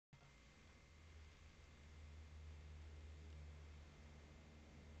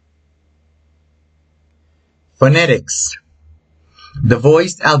Phonetics. The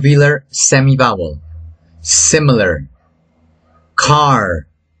voiced alveolar semivowel. Similar. Car.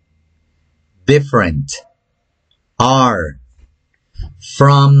 Different. Are.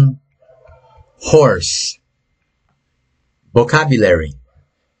 From. Horse. Vocabulary.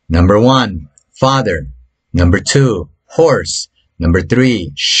 Number 1, father. Number 2, horse. Number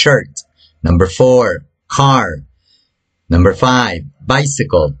 3, shirt. Number 4, car. Number 5,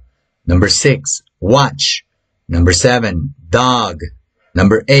 bicycle. Number 6, watch. Number 7, dog.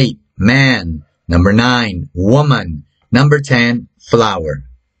 Number 8, man. Number 9, woman. Number 10, flower.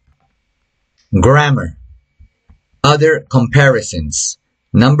 Grammar. Other comparisons.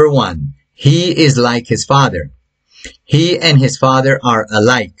 Number 1, he is like his father. He and his father are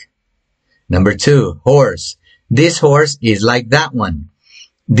alike. Number 2, horse. This horse is like that one.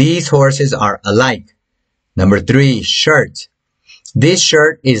 These horses are alike. Number 3, shirt. This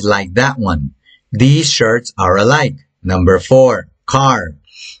shirt is like that one. These shirts are alike. Number 4, car.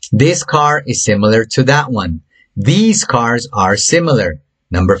 This car is similar to that one. These cars are similar.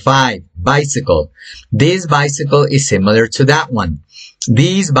 Number 5, bicycle. This bicycle is similar to that one.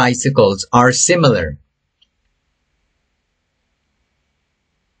 These bicycles are similar.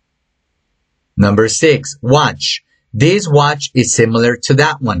 Number 6, watch. This watch is similar to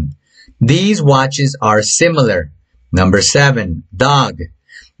that one. These watches are similar. Number 7, dog.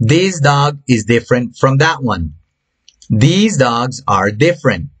 This dog is different from that one. These dogs are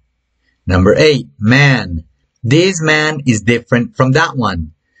different. Number 8, man. This man is different from that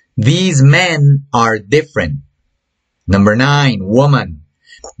one. These men are different. Number 9, woman.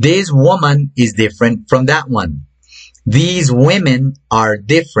 This woman is different from that one. These women are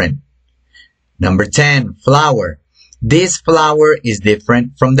different. Number 10, flower. This flower is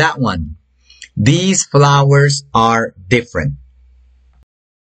different from that one. These flowers are different.